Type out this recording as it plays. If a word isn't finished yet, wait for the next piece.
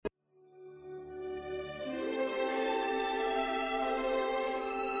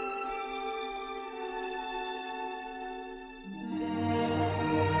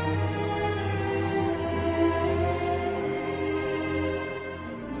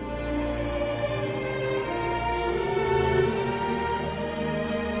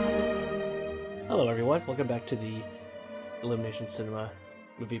everyone. Welcome back to the Illumination Cinema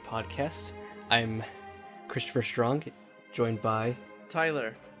Movie Podcast. I'm Christopher Strong, joined by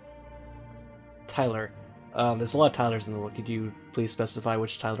Tyler. There's a lot of Tylers in the world. Could you please specify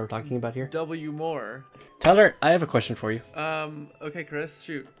which Tyler we're talking about here? W. Moore. Tyler, I have a question for you. Okay, Chris,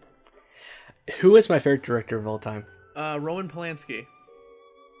 shoot. Who is my favorite director of all time? Roman Polanski.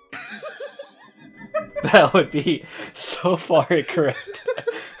 That would be so far incorrect.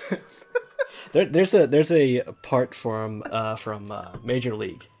 There's a part from Major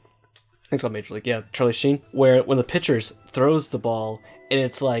League. I think it's called Major League. Yeah, Charlie Sheen, where when the pitcher throws the ball and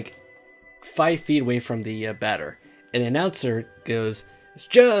it's like 5 feet away from the batter, and the announcer goes, "It's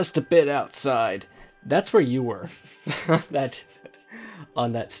just a bit outside." That's where you were.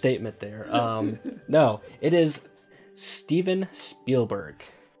 on that statement there. No, it is Steven Spielberg.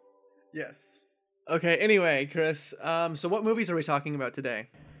 Yes. Okay, anyway, Chris, so what movies are we talking about today?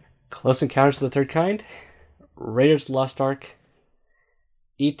 Close Encounters of the Third Kind, Raiders of the Lost Ark,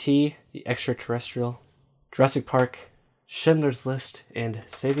 E.T., the Extra Terrestrial, Jurassic Park, Schindler's List, and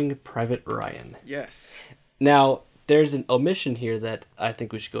Saving Private Ryan. Yes. Now, there's an omission here that I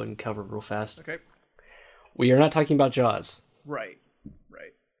think we should go ahead and cover real fast. Okay. We are not talking about Jaws. Right.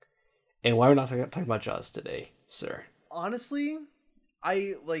 And why are we not talking about Jaws today, sir? Honestly,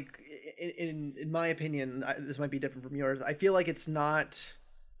 I, like, in my opinion, this might be different from yours, I feel like it's not...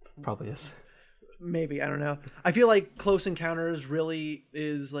 Probably is. Maybe, I don't know. I feel like Close Encounters really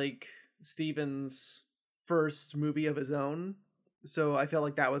is, like, Steven's first movie of his own. So I feel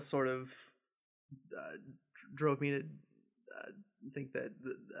like that was sort of drove me to think that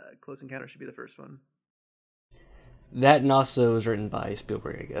Close Encounters should be the first one. That and also was written by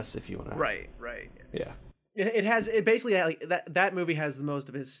Spielberg, I guess, if you want to... Right. Yeah. It basically, like, that movie has the most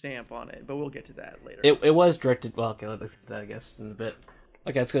of his stamp on it, but we'll get to that later. It was directed... Well, okay, let's get to that, I guess, in a bit.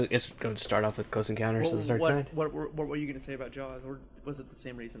 Okay, let's go start off with Close Encounters of the Third Kind. What were you going to say about Jaws, or was it the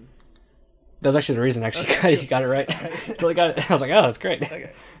same reason? That was actually the reason, actually. Okay. You got it right. Totally got it. I was like, oh, that's great.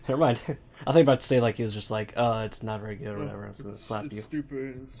 Okay. Never mind. I think about to say, like, he was just like, oh, it's not very good or whatever. I was going to slap you. It's stupid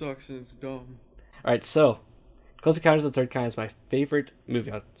and it sucks and it's dumb. Alright, so... Close Encounters of the Third Kind is my favorite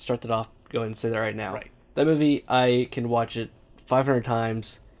movie. I'll start that off. Go ahead and say that right now. Right. That movie, I can watch it 500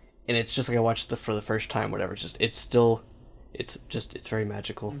 times, and it's just like I watched it for the first time, whatever. It's very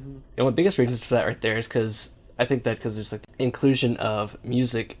magical. Mm-hmm. And one of the biggest reasons for that right there is because there's like the inclusion of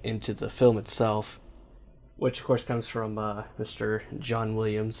music into the film itself, which of course comes from Mr. John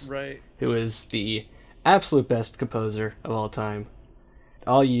Williams, right? Who is the absolute best composer of all time.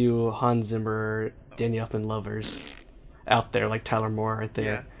 All you Hans Zimmer, Danny Elfman lovers out there, like Tyler Moore right there.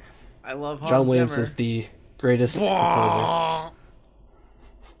 Yeah. I love Hans John Williams Zimmer. is the greatest composer.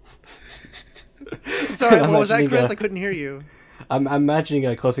 Sorry, what was that, Chris? I couldn't hear you. I'm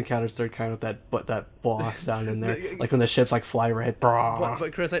imagining Close Encounters of the Third Kind with that blah sound in there, like when the ships like fly right.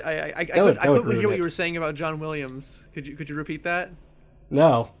 But Chris, I couldn't hear what you were saying about John Williams. Could you repeat that?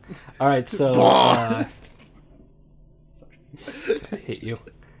 No. All right, so I hate you.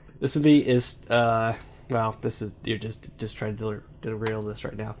 This movie is you're just trying to derail this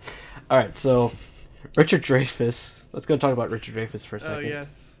right now. All right, so Richard Dreyfuss. Let's go talk about Richard Dreyfuss for a second. Oh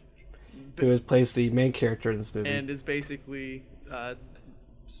yes. Who plays the main character in this movie and is basically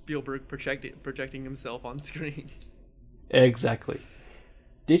Spielberg projecting himself on screen. Exactly.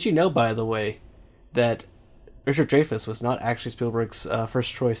 Did you know, by the way, that Richard Dreyfuss was not actually Spielberg's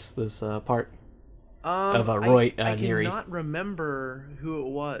first choice? This part of Roy Neary. I cannot remember who it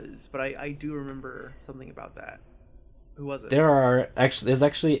was, but I do remember something about that. Who was it? There's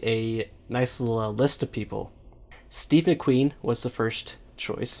actually a nice little list of people. Steve McQueen was the first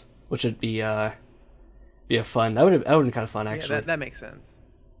choice, which would be a fun. That would have been kind of fun, actually. Yeah, that makes sense.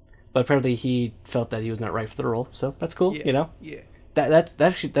 But apparently he felt that he was not right for the role, so that's cool. Yeah, you know. Yeah.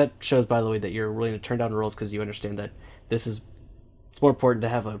 That shows, by the way, that you're willing to turn down roles because you understand that it's more important to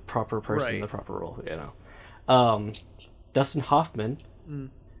have a proper person in the proper role. You know. Dustin Hoffman,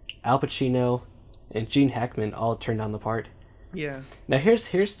 Al Pacino, and Gene Hackman all turned down the part. Yeah. Now here's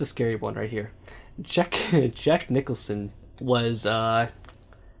the scary one right here. Jack Nicholson was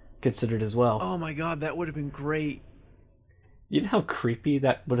considered as well. Oh my god, that would have been great. You know how creepy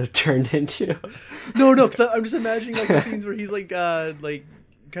that would have turned into? No, because I'm just imagining like the scenes where he's like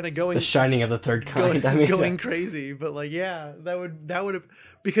kind of going... The Shining of the Third Kind. Going crazy, but like, yeah, that would have...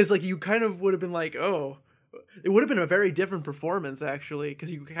 Because like you kind of would have been like, oh... It would have been a very different performance, actually,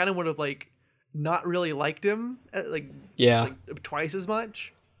 because you kind of would have like not really liked him like twice as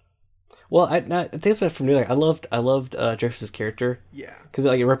much. Well, I think it's from New York. I loved Dreyfuss's character. Yeah, because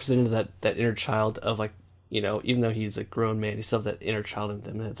like it represented that inner child of like even though he's a grown man, he still has that inner child in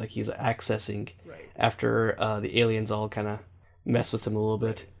him. And it's like he's accessing Right. after the aliens all kind of mess with him a little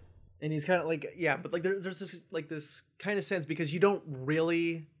bit. And he's kind of like, yeah, but like there's this kind of sense because you don't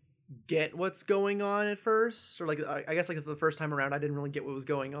really get what's going on at first, or like I guess like the first time around I didn't really get what was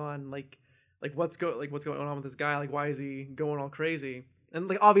going on, like what's going on with this guy, like why is he going all crazy? And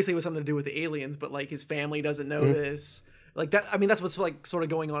like obviously it was something to do with the aliens, but like his family doesn't know this, like that. I mean that's what's like sort of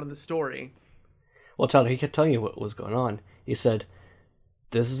going on in the story. Well, Tyler, he kept telling you what was going on. He said,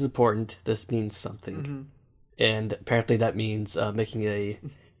 "This is important. This means something," and apparently that means making a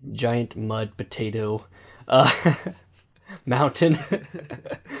giant mud potato mountain.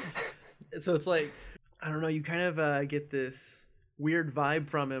 So it's like, I don't know, you kind of get this weird vibe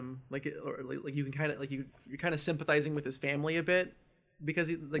from him, like you can kind of like you're kind of sympathizing with his family a bit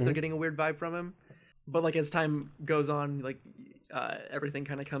because they're getting a weird vibe from him. But like as time goes on, like everything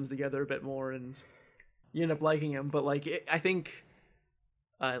kind of comes together a bit more, and you end up liking him. But like I think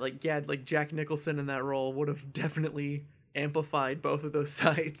like Jack Nicholson in that role would have definitely amplified both of those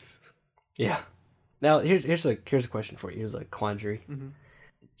sides. Yeah. Now here's a question for you. Here's a quandary.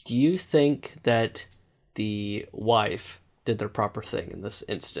 Do you think that the wife did the proper thing in this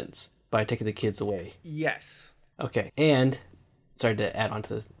instance by taking the kids away? Yes. Okay. And sorry to add on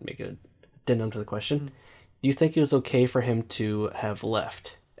to make it addendum to the question. Do you think it was okay for him to have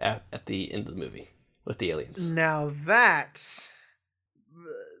left at the end of the movie with the aliens? Now that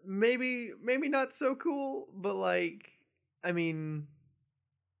maybe not so cool, but like, I mean,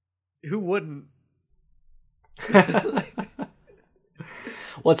 who wouldn't?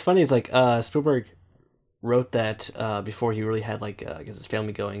 Well, it's funny. It's like Spielberg wrote that before he really had like I guess his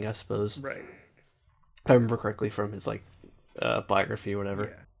family going. I suppose. Right. If I remember correctly from his like biography or whatever.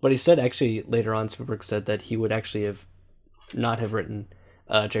 Yeah. But he said actually later on, Spielberg said that he would actually not have written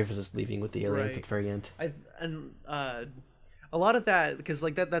Dreyfus leaving with the aliens at the very end. A lot of that, because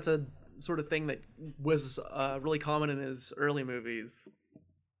like that's a sort of thing that was really common in his early movies,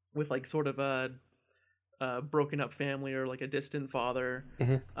 with like sort of a broken up family or like a distant father.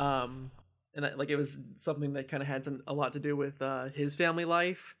 And like it was something that kind of had a lot to do with his family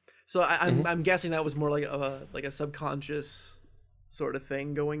life. So I'm guessing that was more like a subconscious sort of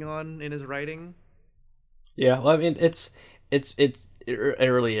thing going on in his writing. Yeah, well, I mean, it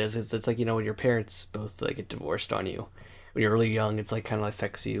really is. It's like, when your parents both like get divorced on you when you're really young, it's like kind of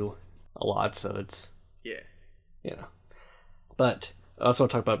affects you a lot. So it's But I also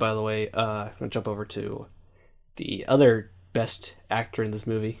want to talk about, by the way, I'm gonna jump over to the other best actor in this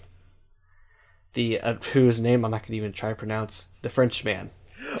movie. The whose name I'm not gonna even try to pronounce. The French man.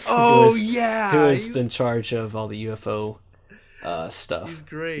 Oh, who was in charge of all the UFO stuff. He's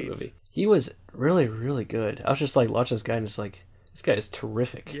great. In the movie. He was really, really good. I was just like watching this guy and just like, this guy is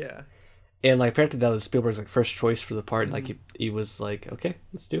terrific. Yeah. And like apparently that was Spielberg's like first choice for the part, and like he was like, okay,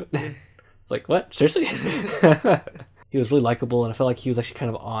 let's do it. It's like, what? Seriously? He was really likable, and I felt like he was actually kind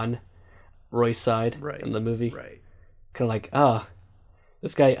of on Roy's side in the movie. Right. Kind of like,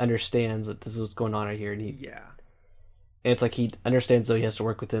 this guy understands that this is what's going on right here, and and it's like he understands though he has to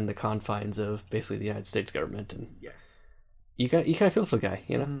work within the confines of basically the United States government, and you kind of feel for the guy,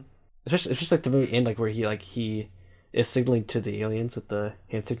 It's just like the movie end, like where he is signaling to the aliens with the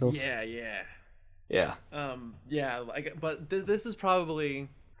hand signals. Yeah. But this is probably,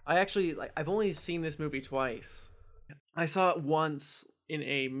 I've only seen this movie twice. I saw it once in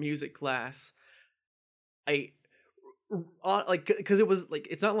a music class. Because it was like,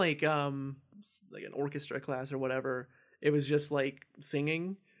 it's not like an orchestra class or whatever. It was just like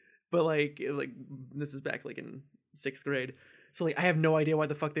singing, but like this is back like in 6th grade. So like I have no idea why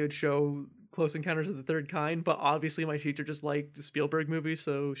the fuck they would show Close Encounters of the Third Kind, but obviously my teacher just liked Spielberg movies,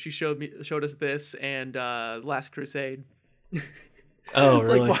 so she showed us this and Last Crusade. Oh, it's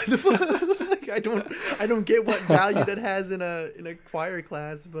really? Like, why the fuck? Like, I don't get what value that has in a choir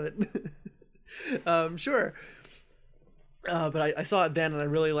class, but sure. But I saw it then and I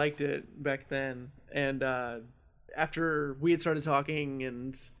really liked it back then. And after we had started talking,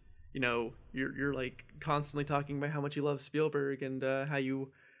 and you're like constantly talking about how much you love Spielberg and how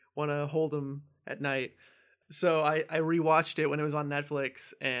you want to hold him at night. So I rewatched it when it was on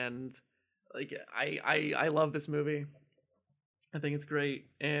Netflix, and like I love this movie. I think it's great,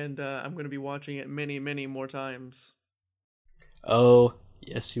 and I'm going to be watching it many, many more times. Oh,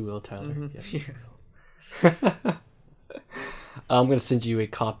 yes you will, Tyler. Yes, you will. I'm going to send you a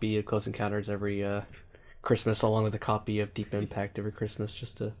copy of Close Encounters every Christmas, along with a copy of Deep Impact every Christmas,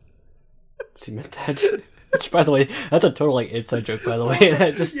 just to cement that. Which, by the way, that's a total like inside joke. By the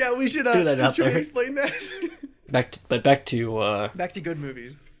way, just we should do that out should there. we explain that? Back to Back to good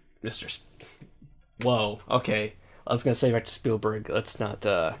movies. Whoa. Okay. I was gonna say back to Spielberg. Let's not.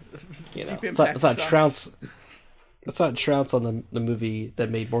 You know. Deep Let's not Impact sucks. trounce. Let's not trounce on the movie that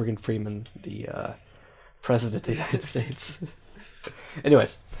made Morgan Freeman the president of the United States.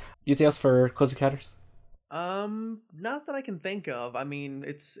 Anyways, anything else for Close Encounters? Not that I can think of. I mean,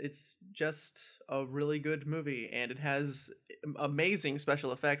 it's just a really good movie, and it has amazing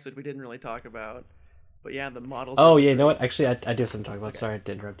special effects that we didn't really talk about. But yeah, the models. Oh yeah, you know what? Actually, I do have something to talk about. Okay. Sorry, I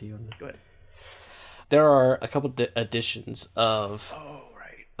did interrupt you. Go ahead. There are a couple editions of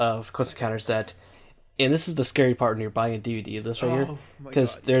right. of Close Encounters that, and this is the scary part when you're buying a DVD of this right here,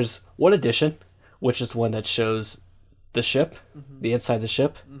 because there's one edition, which is the one that shows the ship, the inside of the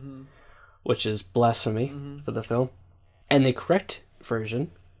ship, which is blasphemy for the film, and the correct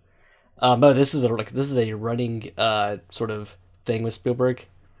version. But this is a running sort of thing with Spielberg.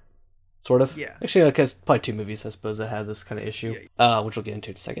 Sort of. Yeah. Actually, because probably 2 movies, I suppose, that have this kind of issue, which we'll get into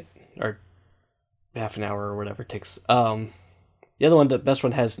in a second, or half an hour or whatever it takes. The other one, the best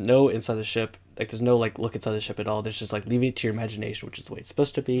one, has no inside the ship. Like, there's no look inside the ship at all. There's just leave it to your imagination, which is the way it's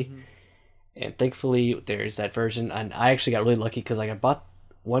supposed to be. And thankfully, there's that version. And I actually got really lucky because I bought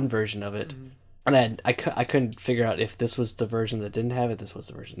one version of it, and I couldn't figure out if this was the version that didn't have it. This was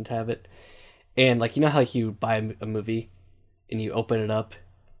the version that didn't have it. And you know how you buy a movie and you open it up.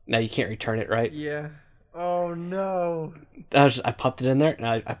 Now you can't return it, right? Yeah. Oh no. I popped it in there, and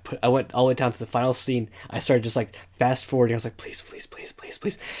I went all the way down to the final scene. I started just fast forwarding. I was like, please, please, please, please,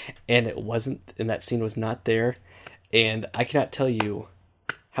 please, and it wasn't. And that scene was not there. And I cannot tell you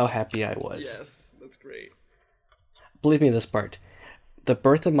how happy I was. Yes, that's great. Believe me in this part. The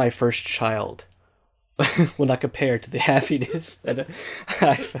birth of my first child will not compare to the happiness that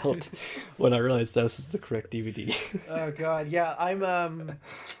I felt when I realized this is the correct DVD. Oh God, yeah, I'm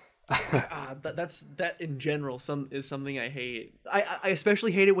that in general is something I hate. I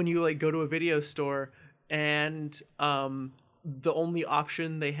especially hate it when you go to a video store and the only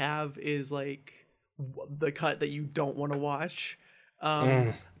option they have is the cut that you don't want to watch.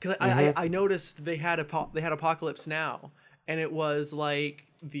 Because I noticed they had Apocalypse Now, and it was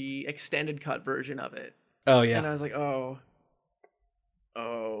the extended cut version of it. Oh yeah. And I was like, oh.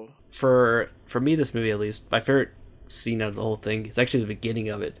 For me, this movie, at least, my favorite scene of the whole thing is actually the beginning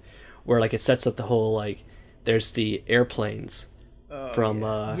of it, where it sets up the whole there's the airplanes from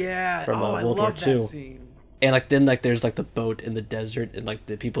World War II. That scene. And then there's the boat in the desert, and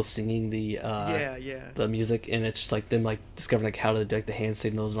the people singing the the music, and it's just them discovering how to do the hand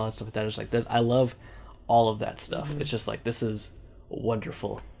signals and all that stuff like that. It's that, I love all of that stuff. It's just this is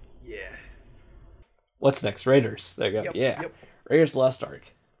wonderful. Yeah. What's next? Raiders. There you go. Yep. Raiders Lost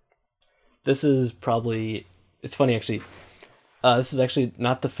Ark. This is probably, it's funny actually. This is actually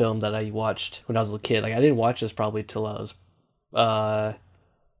not the film that I watched when I was a kid. I didn't watch this probably till I was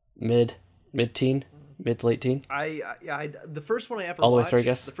mid-teen, mid to late teen. The first one I ever all the watched, way through, I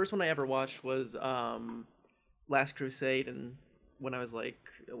guess. The first one I ever watched was Last Crusade, and when I was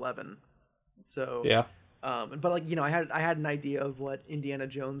 11. So yeah. But I had an idea of what Indiana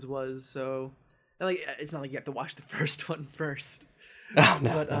Jones was, so and it's not you have to watch the first one first. Oh,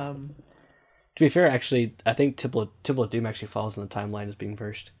 no, but no. To be fair, actually, I think Temple of Doom actually falls in the timeline as being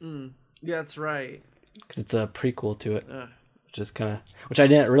first. Yeah, that's right. Because it's a prequel to it, which I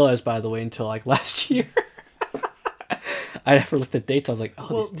didn't realize, by the way, until last year. I never looked at dates. I was like, oh,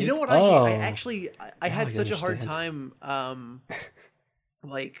 well, these dates? You know what? I had such a hard time,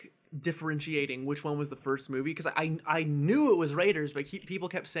 differentiating which one was the first movie, because I knew it was Raiders, but people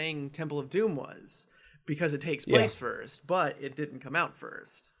kept saying Temple of Doom was, because it takes place first, but it didn't come out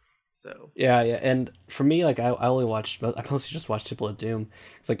first. So yeah, and for me, I mostly just watched Temple of Doom.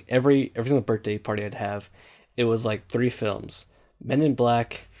 It's every single birthday party I'd have, it was 3 films: Men in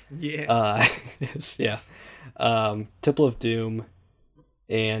Black, Temple of Doom,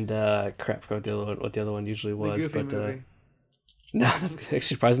 and crap, I forgot what the other one usually was. The Goofy movie. No, that's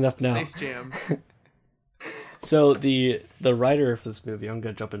actually surprising enough now. Space Jam. So the writer for this movie, I'm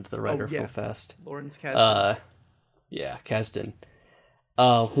gonna jump into the writer real fast. Lawrence Kasdan. Kasdan.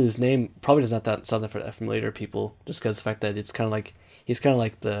 Whose name probably does not sound that familiar to people, just because the fact that it's kind of he's kind of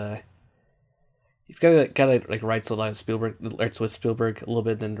writes a lot of Spielberg, writes with Spielberg a little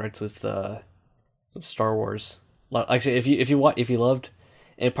bit, then writes with some Star Wars. Actually, if you loved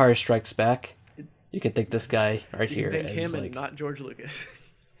Empire Strikes Back, you can thank this guy right here. Thank him and not George Lucas.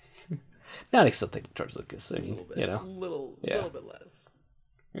 No, I still think George Lucas. I mean, a little bit less.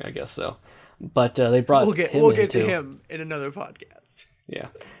 Yeah, I guess so. But they brought we'll get to him in another podcast. Yeah,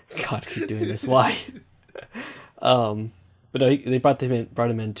 God, keep doing this. Why? But no, they brought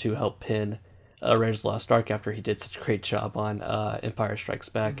him in to help pin Raiders of the Lost Ark after he did such a great job on Empire Strikes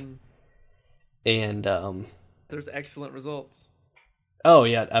Back. And there's excellent results. Oh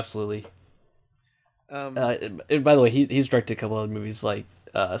yeah, absolutely. Um, and by the way, he's directed a couple other movies like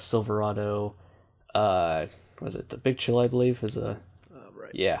Silverado. Was it The Big Chill? I believe is a.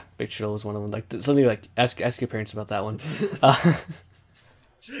 right. Yeah, Big Chill was one of them. Like something like ask your parents about that one.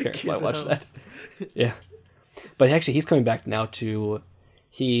 Parents might watch that. Yeah, but actually, he's coming back now to.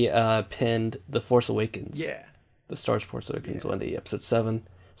 He penned The Force Awakens. Yeah. The Star Wars Force Awakens one, the episode 7.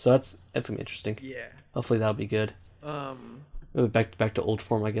 So that's gonna be interesting. Yeah. Hopefully that'll be good. Back to old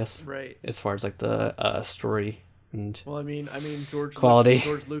form, I guess. Right. As far as like the story and well, I mean, George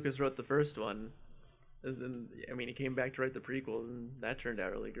Lucas wrote the first one, and then he came back to write the prequel, and that turned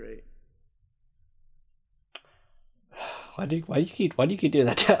out really great. Why do you keep doing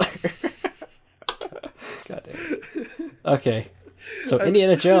that, Tyler? God damn. Okay. So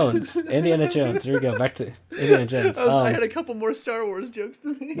Indiana Jones. Here we go. Back to Indiana Jones. I had a couple more Star Wars jokes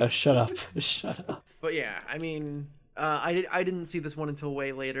to make. No, shut up. But yeah, I didn't see this one until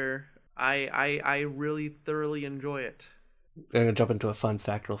way later. I really thoroughly enjoy it. I'm gonna jump into a fun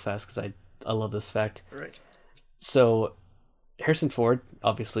fact real fast because I love this fact. Right. So Harrison Ford,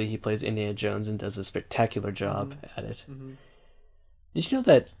 obviously, he plays Indiana Jones and does a spectacular job at it. Mm-hmm. Did you know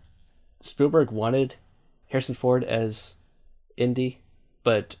that Spielberg wanted Harrison Ford as Indy,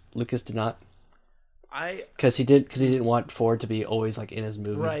 but Lucas did not? Because he didn't want Ford to be always like in his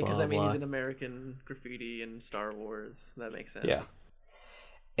movies. Right, because he's an American graffiti in Star Wars. That makes sense. Yeah.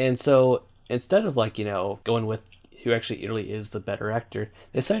 And so instead of going with who actually really is the better actor,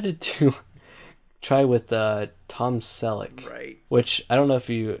 they decided to try with Tom Selleck. Right. Which I don't know if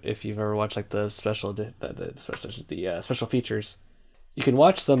you've ever watched like the special features. You can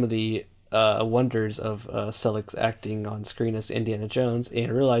watch some of the wonders of Selleck's acting on screen as Indiana Jones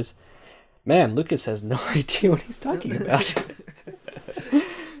and realize, man, Lucas has no idea what he's talking about.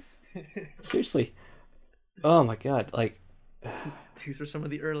 Seriously. Oh my god, like these were some of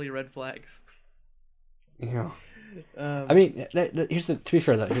the early red flags. Yeah. To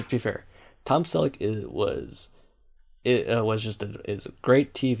be fair, Tom Selleck was a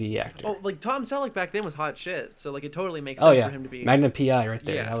great TV actor. Oh, like Tom Selleck back then was hot shit, so like it totally makes sense for him to be Magnum PI right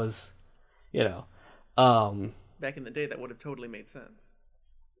there. Yeah. That was, back in the day that would have totally made sense.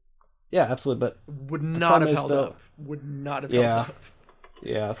 Yeah, absolutely, but would not have held up.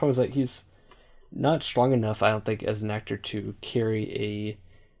 Yeah, the problem is that he's not strong enough, I don't think, as an actor to carry a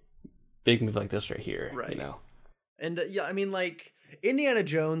big movie like this right here. Right. And like Indiana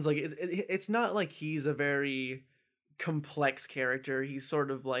Jones, like it's not like he's a very complex character. He's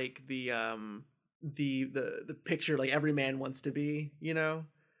sort of like the picture like every man wants to be.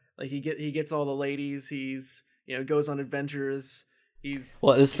 Like he gets all the ladies. He's goes on adventures.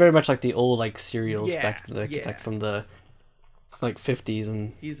 It's very much like the old like serials back like from the 50s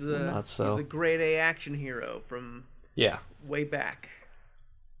and he's the grade A action hero from way back.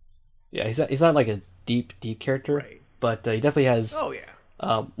 Yeah, he's not like a deep character, right? But he definitely has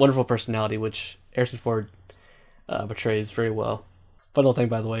wonderful personality, which Harrison Ford portrays very well. Fun little thing,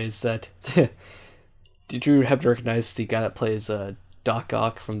 by the way, is that did you happen to recognize the guy that plays Doc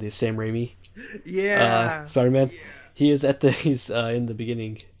Ock from the Sam Raimi Spider-Man? Yeah. He's in the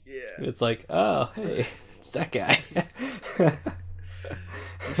beginning. Yeah. It's like, oh, hey, it's that guy.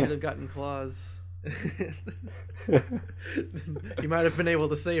 He should have gotten claws. He might have been able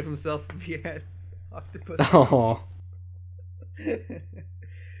to save himself if he had octopus. Oh.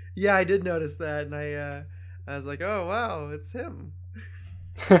 Yeah, I did notice that, and I was like, oh wow, it's him.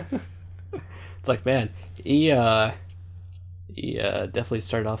 It's like, man, he definitely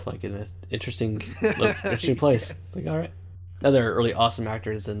started off like in an interesting place. Yes. Like, all right. Another really awesome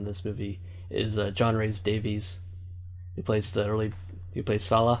actors in this movie is John Rhys Davies. He plays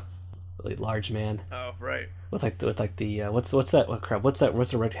Sala, really large man. Oh, right. With the what's that? What crap? What's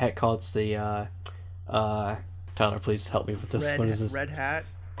the red hat called? It's the Tyler, please help me with this. What is this? Red hat.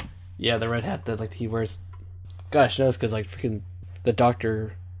 Yeah, the red hat that like he wears. Gosh knows, because like freaking the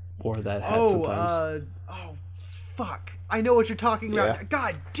Doctor wore that hat sometimes. Fuck! I know what you're talking about.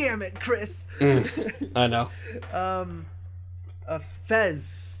 God damn it, Chris. I know.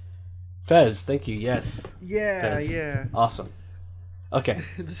 Fez. Fez, thank you. Yes. Yeah, Fez. Yeah. Awesome. Okay.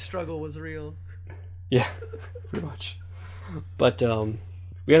 The struggle was real. Yeah, pretty much. But we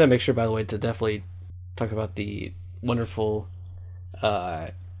gotta make sure, by the way, to definitely talk about the wonderful. Oh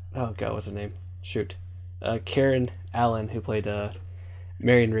God, what's her name? Shoot, Karen Allen, who played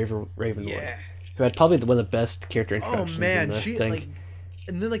Marion Ravenwood. Yeah. Who had probably one of the best character introductions. Oh man, in the thing. Like,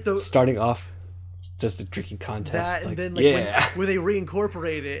 and then like the starting off. Just a drinking contest. That, and then like when they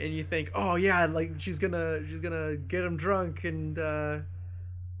reincorporate it, and you think, oh yeah, like she's gonna get him drunk, and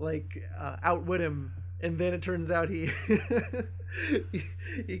outwit him, and then it turns out he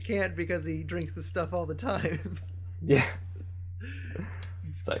he can't because he drinks the stuff all the time. Yeah.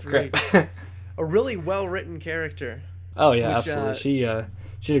 It's like, great. crap. A really well written character. Oh yeah, which, absolutely.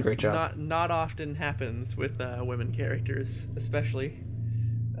 She did a great job. Not often happens with women characters, especially.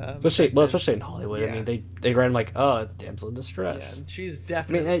 Especially in Hollywood. Yeah. I mean, they ran like, oh, it's damsel in distress. Yeah, she's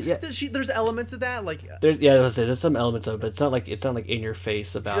definitely. There's elements of that, like. There's some elements of it, but it's not like in your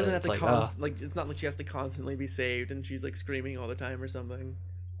face about she doesn't it. Have to it's not like she has to constantly be saved, and she's like screaming all the time or something.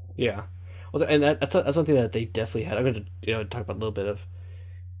 Yeah, well, and that's one thing that they definitely had. I'm going to talk about a little bit of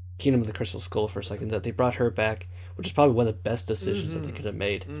Kingdom of the Crystal Skull for a second. That they brought her back, which is probably one of the best decisions that they could have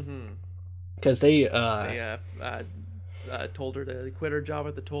made. Because they told her to quit her job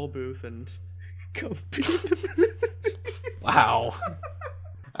at the toll booth and go be Wow.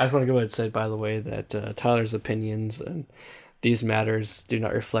 I just want to go ahead and say, by the way, that Tyler's opinions and these matters do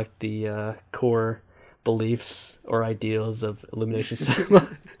not reflect the core beliefs or ideals of Illumination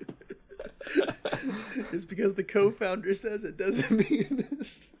Cinema. Just because the co-founder says it doesn't mean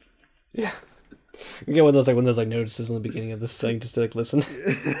it. Yeah. You get one of those notices in the beginning of this thing just to listen.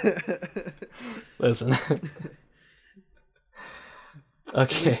 Listen.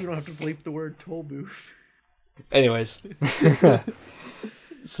 Okay. At least we don't have to bleep the word toll booth. Anyways.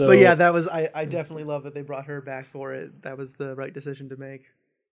 But yeah, that was I definitely love that they brought her back for it. That was the right decision to make.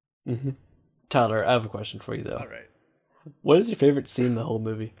 Mm-hmm. Tyler, I have a question for you though. All right. What is your favorite scene in the whole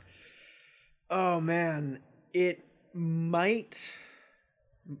movie? Oh man, it might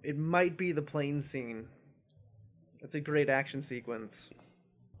be the plane scene. It's a great action sequence.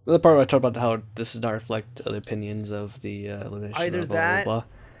 The part where I talked about how this does not reflect the opinions of the Illumination. Either that,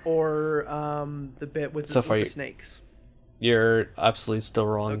 or the bit with the snakes. You're absolutely still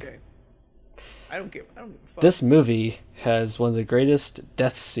wrong. Okay. I don't give a fuck. This movie has one of the greatest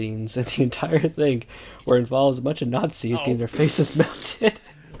death scenes in the entire thing, where it involves a bunch of Nazis getting their faces melted.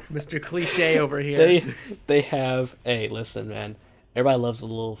 Mr. Cliche over here. They have listen, man. Everybody loves the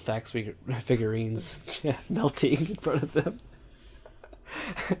little fax figurines melting in front of them.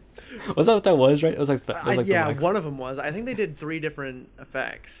 Was that what that was, right? It was like one of them was. I think they did 3 different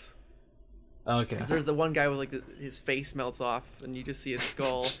effects. Okay. Because there's the one guy with his face melts off and you just see his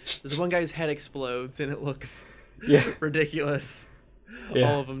skull. There's one guy's head explodes and it looks ridiculous.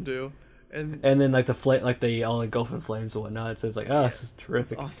 Yeah. All of them do. And then the flame, they all engulf in flames and whatnot. So it's this is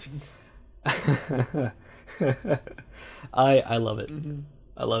terrific. It's awesome. I love it. Mm-hmm.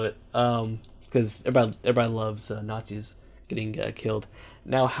 I love it. Because everybody loves Nazis getting killed.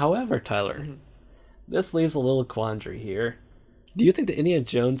 Now, however, Tyler, this leaves a little quandary here. Do you think that Indiana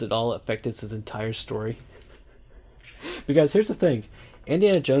Jones at all affected his entire story? Because here's the thing.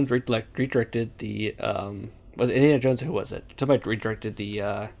 Indiana Jones redirected the... was it Indiana Jones or who was it? Somebody redirected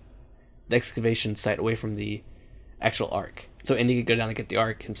the excavation site away from the actual Ark. So Indy could go down and get the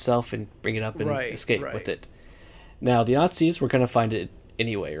Ark himself and bring it up and escape with it. Now, the Nazis were going to find it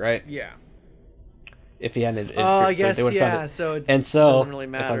anyway, right? Yeah. If he hadn't... I guess, so yeah. So it doesn't really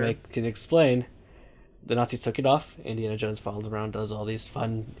matter. If I can explain... The Nazis took it off. Indiana Jones follows around, does all these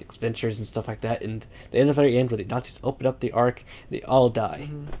fun adventures and stuff like that, and they end up at the end where the Nazis open up the Ark, they all die.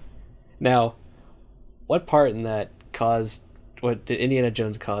 Mm-hmm. Now, what part in that what did Indiana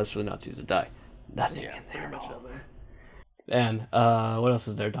Jones cause for the Nazis to die? Nothing in there at all. And what else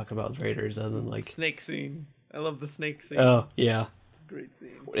is there talking about Raiders other than snake scene? I love the snake scene. Oh yeah, it's a great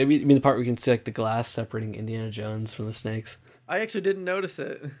scene. You mean the part where you can see the glass separating Indiana Jones from the snakes? I actually didn't notice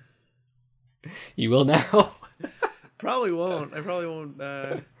it. You will now. Probably won't. I probably won't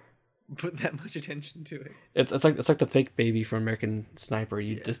put that much attention to it. It's like the fake baby from American Sniper.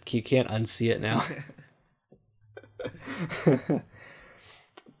 You can't unsee it now.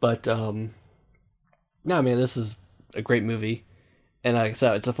 But no, man, this is a great movie, and like I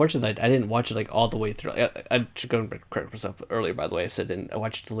said, it's unfortunate that I didn't watch it all the way through. I should go and correct myself earlier. By the way, I said I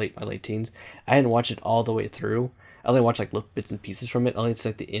watched it my late teens. I didn't watch it all the way through. I only watched little bits and pieces from it. Only it's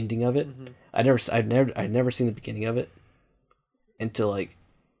the ending of it. Mm-hmm. I'd never seen the beginning of it until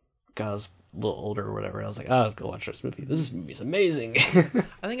God, I was a little older or whatever. I was like, I'll go watch this movie. This movie's amazing.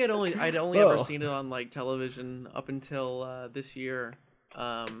 I think I'd only ever seen it on television up until this year.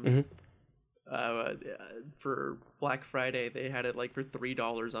 For Black Friday, they had it for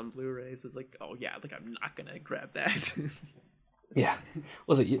 $3 on Blu-rays. It's I'm not gonna grab that. Yeah,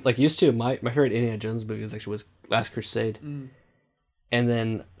 was it used to? My favorite Indiana Jones movie was Last Crusade, and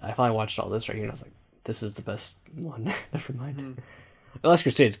then I finally watched all this right here, and I was like, "This is the best one." Never mind. Mm-hmm. Last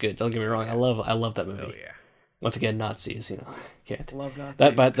Crusade's good. Don't get me wrong. I love that movie. Oh yeah. Once again, Nazis. Can't love Nazis.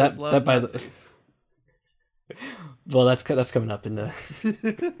 That by Nazis. Well, that's coming up in the.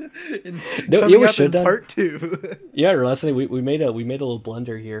 No, Coming we up should in have done. part 2. Yeah, last night we made a little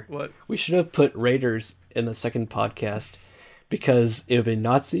blunder here. What? We should have put Raiders in the second podcast because it would be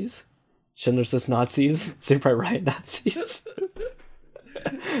Nazis. Schindler's List Nazis. Saving Private Ryan Nazis.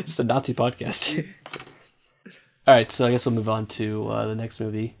 Just a Nazi podcast. All right, so I guess we'll move on to the next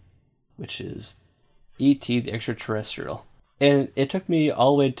movie, which is E.T. the Extraterrestrial. And it took me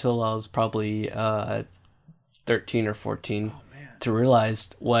all the way till I was probably 13 or 14 to realize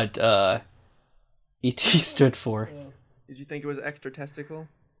what E.T. stood for. Did you think it was extra testicle?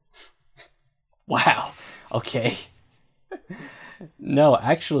 Wow. Okay. No,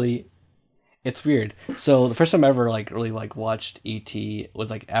 actually, it's weird. So the first time I ever really watched E.T.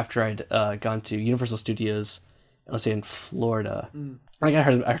 was after I'd gone to Universal Studios. I was in Florida. I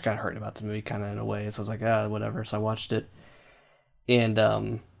kind of heard about the movie kind of in a way, so I was like, whatever. So I watched it, and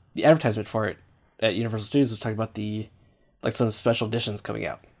the advertisement for it at Universal Studios was talking about some special editions coming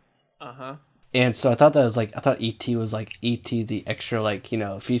out. And so I thought that was I thought E.T. was E.T. the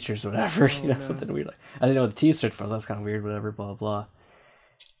extra features or whatever, something weird. I didn't know what the T stood for, so that's kind of weird, whatever, blah blah.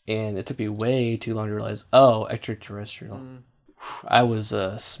 And it took me way too long to realize, extraterrestrial. I was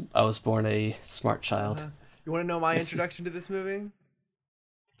born a smart child. You want to know my introduction to this movie?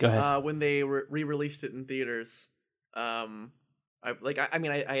 Go ahead. When they re-released it in theaters, I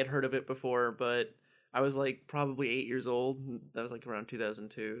had heard of it before, but I was probably 8 years old. That was around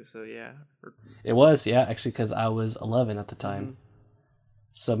 2002. So yeah, it was actually because I was 11 at the time.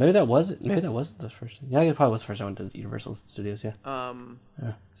 So maybe that wasn't the first. Yeah, it probably was the first time I went to Universal Studios. Yeah.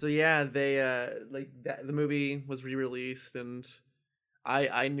 So yeah, they the movie was re-released, and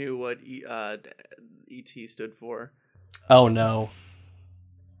I knew what E.T. stood for. Oh no.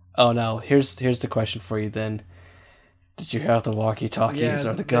 Here's the question for you then. Did you have the walkie-talkies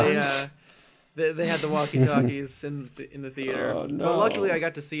or the guns? They had the walkie-talkies in the theater. Oh no. But luckily I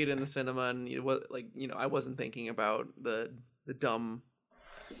got to see it in the cinema, and I wasn't thinking about the dumb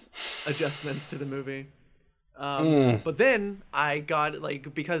adjustments to the movie. But then I got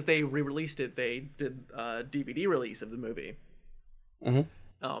because they re-released it, they did a DVD release of the movie. And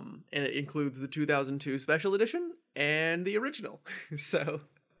it includes the 2002 special edition and the original. So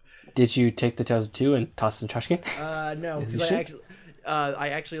did you take the 2002 and toss it in the trash can? No, because I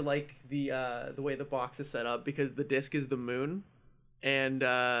actually like the way the box is set up, because the disc is the moon, and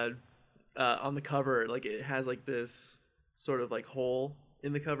on the cover it has this sort of hole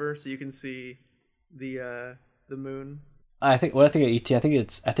in the cover, so you can see the moon. I think of E.T. I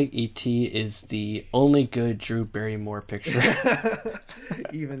think E.T. is the only good Drew Barrymore picture.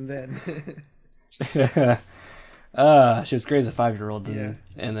 Even then. She was great as a 5-year-old,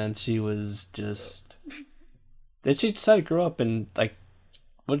 and then she was just. Then she decided to grow up and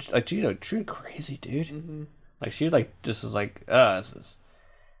doing crazy, dude. She just was this is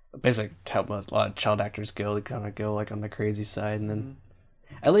basically how a lot of child actors go. They kind of go on the crazy side, and then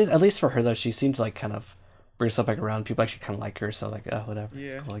at least for her though, she seemed to kind of bring stuff back around. People actually kind of like her, so whatever.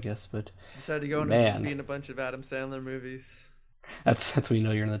 Yeah, cool, I guess. But she decided to go and be in a bunch of Adam Sandler movies. That's when you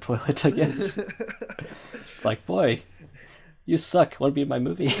know you're in the toilet, I guess. It's boy, you suck. Want to be in my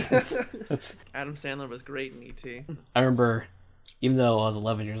movie? That's Adam Sandler was great in E.T. I remember, even though I was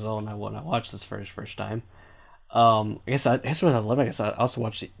 11 years old when I watched this first time, I guess when I was 11, I also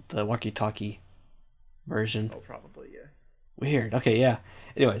watched the walkie-talkie version. Oh, probably, yeah. Weird. Okay, yeah.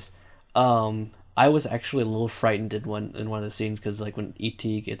 Anyways, I was actually a little frightened in one of the scenes, because when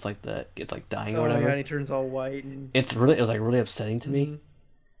E.T. gets dying or whatever. Yeah, and he turns all white. And... it was really upsetting to me.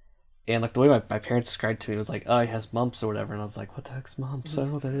 And the way my parents described it to me was he has mumps or whatever, and I was like, what the heck's mumps? I don't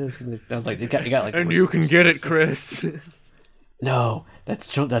know what that is. And I was like, you got and you can get it, Chris. No,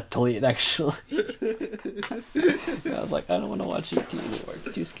 that's totally it, actually. I was like, I don't want to watch E.T. anymore.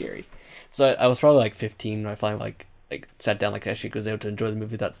 It's too scary. So I was probably 15 when I finally sat down actually was able to enjoy the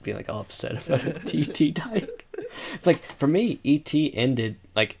movie without being all upset about E.T. dying. It's for me, E.T. ended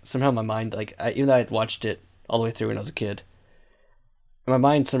somehow in my mind even though I had watched it all the way through when I was a kid, in my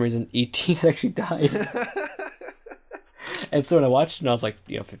mind for some reason E.T. had actually died. And so when I watched it, and I was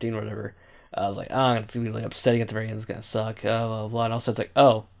 15 or whatever, I was it's gonna be really upsetting at the very end. It's gonna suck. Blah blah blah. And also it's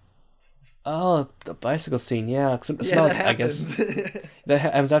oh, the bicycle scene. Yeah, that I guess that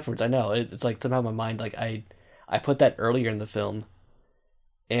happens afterwards. I know. It's somehow in my mind I put that earlier in the film,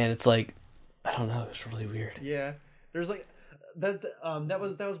 and it's I don't know. It's really weird. Yeah, there's that. That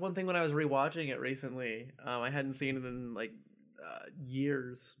was one thing when I was rewatching it recently. I hadn't seen it in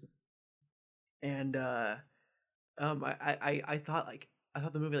years, and I thought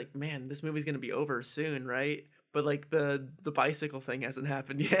the movie man, this movie's gonna be over soon, right? But the bicycle thing hasn't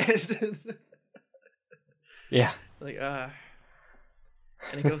happened yet. Yeah. Like, and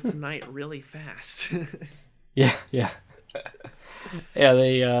it goes to night really fast. Yeah. Yeah,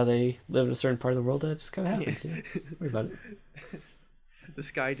 they live in a certain part of the world that just kind of happens. Yeah. Don't worry about it. The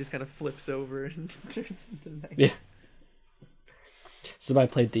sky just kind of flips over and turns into night. Yeah. Somebody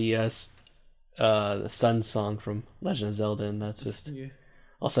played the Sun song from Legend of Zelda, and that's just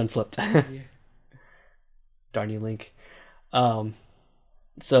all of a sudden flipped. Yeah. Darn you, Link.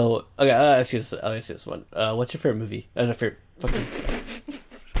 So okay, I'll ask you this one. What's your favorite movie? Favorite fucking.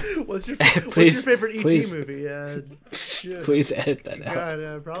 What's your favorite E.T. movie? Please edit that out.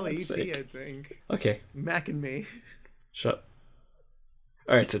 God, probably E.T. I think. Okay. Mac and Me. Shut up.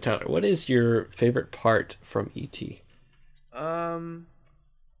 All right, so Tyler, what is your favorite part from E.T.? I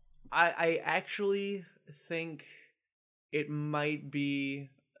actually think it might be.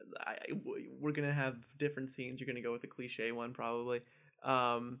 We're gonna have different scenes. You're gonna go with the cliche one probably.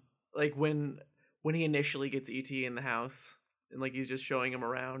 Like when he initially gets E.T. in the house and like he's just showing him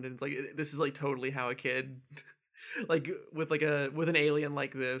around, and it's like this is like totally how a kid. Like with an alien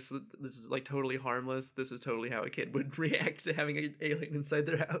like this is like totally harmless. This is totally how a kid would react to having an alien inside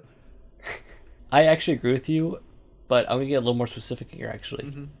their house. I actually agree with you, but I'm gonna get a little more specific here.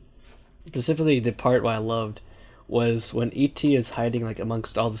 Actually, specifically the part what I loved was when E.T. is hiding like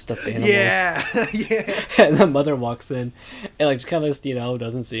amongst all the stuffed animals. Yeah. And the mother walks in and like kind of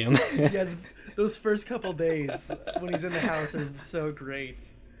doesn't see him. Yeah, those first couple days when he's in the house are so great.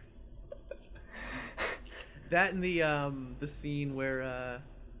 That and the scene where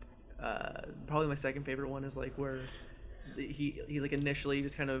probably my second favorite one is like where he like initially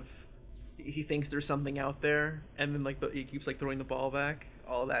just kind of he thinks there's something out there, and then like he keeps like throwing the ball back.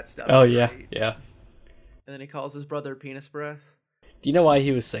 All that stuff. Oh yeah, great. Yeah. And then he calls his brother Penis Breath. Do you know why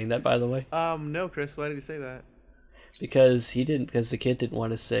he was saying that, by the way? No, Chris. Why did he say that? Because the kid didn't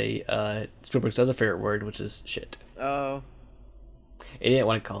want to say Spielberg's other favorite word, which is shit. Oh. He didn't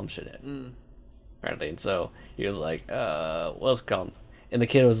want to call him shit. Apparently, and so he was like, what else call him? And the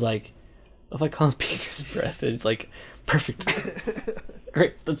kid was like, if I call him Penis Breath, and it's like, perfect.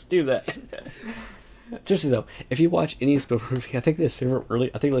 Great, let's do that. Seriously though, if you watch any Spielberg movie, I think his favorite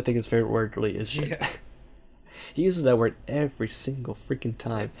word really is shit. Yeah. He uses that word every single freaking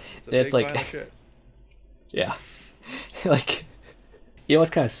time. It's like shit. Yeah. Like, you know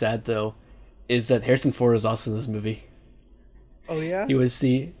what's kind of sad though, is that Harrison Ford was also in this movie. Oh yeah? He was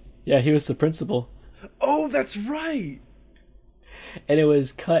the principal. Oh, that's right. And it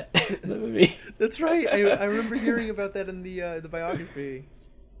was cut in the movie. That's right. I remember hearing about that in the biography.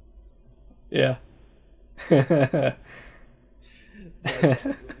 Yeah.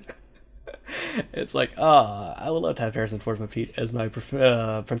 It's like, I would love to have Harrison Ford as my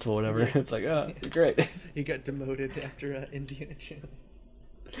principal, whatever. It's like, great. He got demoted after Indiana Jones.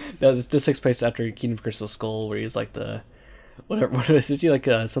 No, this takes place after Kingdom of Crystal Skull, where he's like the whatever. What is he like?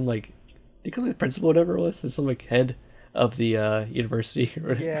 Some like, do you call it principal, whatever it was? Some like head of the university.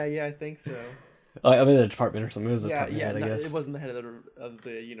 Yeah, I think so. I mean the department or something. It was the department head, I guess. It wasn't the head of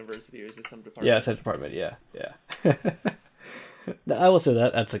the university. It was just some department. Yeah, it's head department. Yeah. No, I will say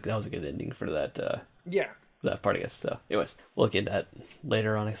that that was a good ending for that. That part, I guess. So, anyways, we'll get into that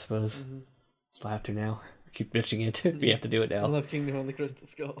later on, I suppose. I'll have to now. Keep bitching it. We have to do it now. I love Kingdom of the Crystal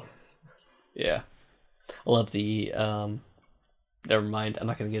Skull. Yeah, I love the. Never mind. I'm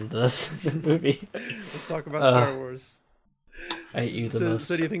not going to get into this movie. Let's talk about Star Wars. I hate you the most.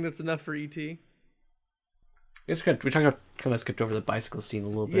 So do you think that's enough for E.T.? We kind of skipped over the bicycle scene a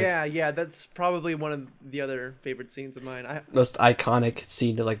little bit. Yeah, that's probably one of the other favorite scenes of mine. Most iconic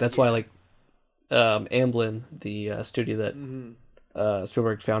scene. That's why I like Amblin, the studio that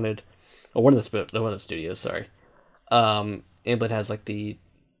Spielberg founded, or one of the studios. Sorry, Amblin has like the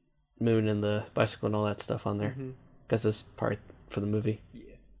moon and the bicycle and all that stuff on there. That's this part for the movie. Yeah,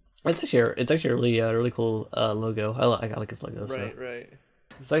 it's actually a really cool logo. I like his logo. Right.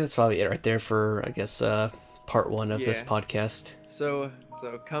 So that's probably it right there for, I guess, part one of this podcast. So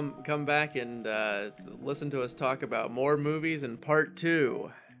come back and listen to us talk about more movies in part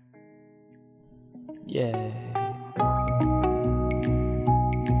 2. Yay.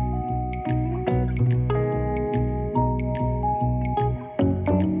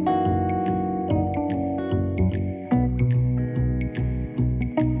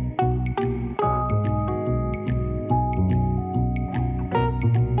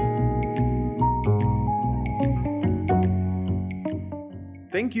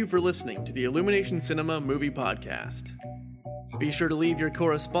 Thank you for listening to the Illumination Cinema Movie Podcast. Be sure to leave your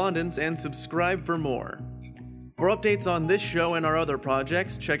correspondence and subscribe for more. For updates on this show and our other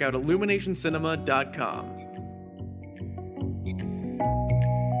projects, check out illuminationcinema.com.